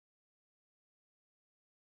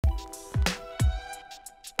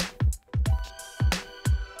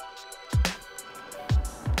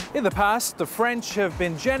In the past, the French have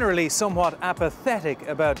been generally somewhat apathetic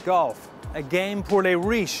about golf. A game pour les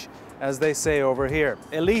riches, as they say over here.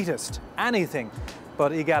 Elitist, anything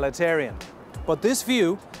but egalitarian. But this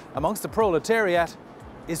view, amongst the proletariat,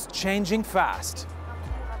 is changing fast.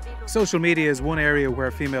 Social media is one area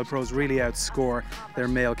where female pros really outscore their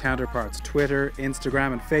male counterparts. Twitter,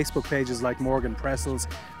 Instagram and Facebook pages like Morgan Pressel's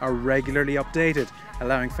are regularly updated,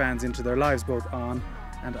 allowing fans into their lives both on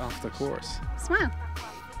and off the course. Smile.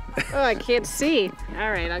 Oh, I can't see.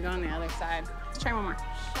 All right, I'll go on the other side. Let's try one more.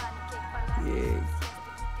 Yay.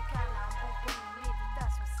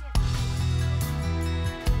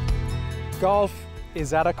 Golf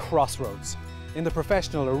is at a crossroads. In the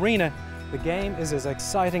professional arena, the game is as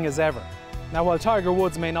exciting as ever. Now, while Tiger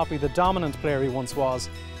Woods may not be the dominant player he once was,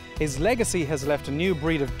 his legacy has left a new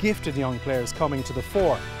breed of gifted young players coming to the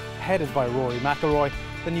fore, headed by Rory McIlroy,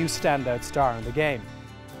 the new standout star in the game.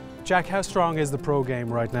 Jack, how strong is the pro game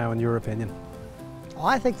right now in your opinion? Well,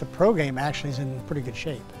 I think the pro game actually is in pretty good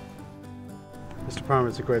shape. Mr. Palmer,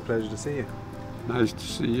 it's a great pleasure to see you. Nice to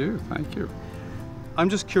see you, thank you. I'm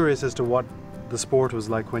just curious as to what the sport was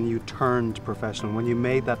like when you turned professional, when you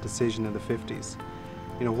made that decision in the 50s.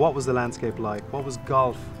 You know, what was the landscape like? What was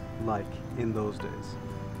golf like in those days?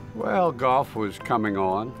 Well, golf was coming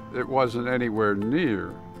on. It wasn't anywhere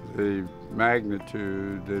near the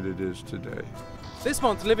magnitude that it is today. This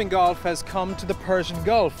month, Living Golf has come to the Persian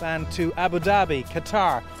Gulf and to Abu Dhabi,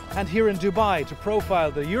 Qatar, and here in Dubai to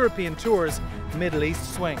profile the European Tour's Middle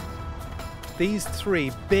East swing. These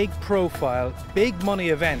three big-profile, big-money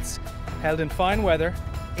events held in fine weather,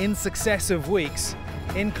 in successive weeks,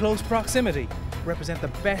 in close proximity, represent the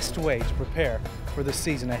best way to prepare for the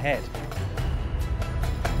season ahead.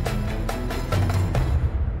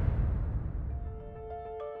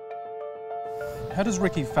 How does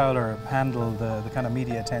Ricky Fowler handle the kind of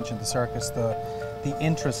media attention, the circus, the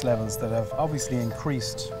interest levels that have obviously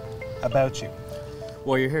increased about you?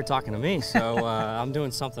 Well, you're here talking to me, so I'm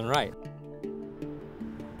doing something right.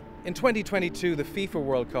 In 2022, the FIFA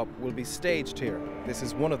World Cup will be staged here. This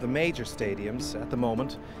is one of the major stadiums at the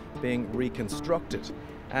moment being reconstructed.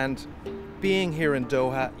 And being here in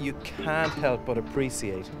Doha, you can't help but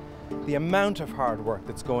appreciate the amount of hard work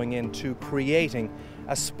that's going into creating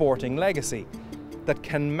a sporting legacy that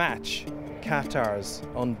can match Qatar's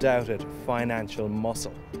undoubted financial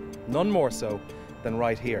muscle. None more so than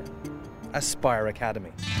right here, Aspire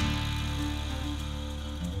Academy.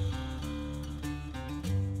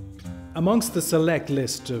 Amongst the select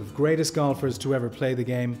list of greatest golfers to ever play the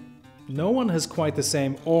game, no one has quite the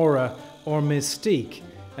same aura or mystique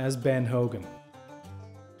as Ben Hogan.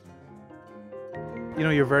 You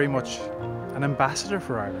know, you're very much an ambassador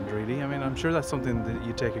for Ireland, really. I mean, I'm sure that's something that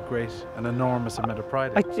you take an enormous amount of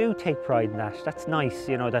pride in. I do take pride in that. That's nice,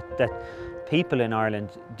 you know, that people in Ireland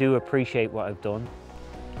do appreciate what I've done.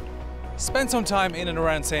 Spend some time in and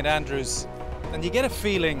around St Andrews and you get a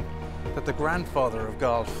feeling that the grandfather of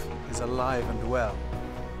golf is alive and well,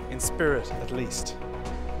 in spirit at least.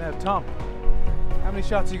 Now, Tom, how many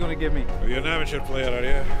shots are you going to give me? Well, you're an amateur player, are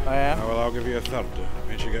you? I am. Oh, well, I'll give you a third.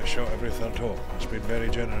 Means you get shot every third hole. It's been very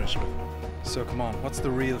generous with. So come on, what's the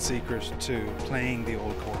real secret to playing the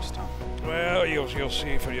old course, Tom? Well, you'll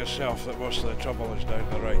see for yourself that most of the trouble is down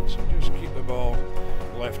the right, so just keep the ball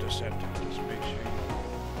left of centre.